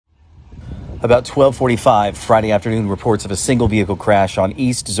About 12:45 Friday afternoon, reports of a single vehicle crash on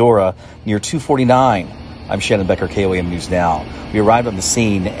East Zora near 249. I'm Shannon Becker, KOAM News Now. We arrived on the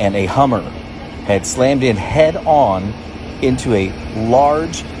scene and a Hummer had slammed in head on into a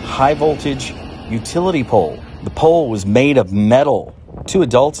large high voltage utility pole. The pole was made of metal. 2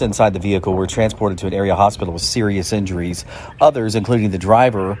 adults inside the vehicle were transported to an area hospital with serious injuries. Others, including the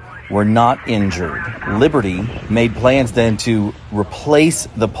driver, were not injured. Liberty made plans then to replace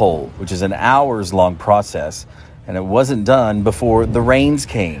the pole, which is an hours-long process, and it wasn't done before the rains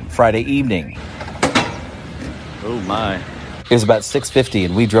came Friday evening. Oh, my. It was about 6:50,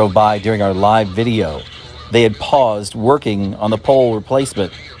 and we drove by during our live video. They had paused working on the pole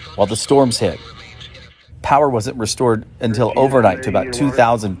replacement while the storms hit. Power wasn't restored until overnight to about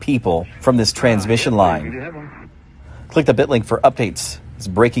 2,000 people from this transmission line. Click the bit link for updates. It's a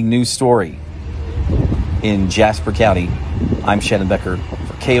breaking news story in Jasper County. I'm Shannon Becker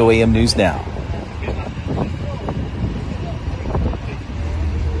for KOAM News Now.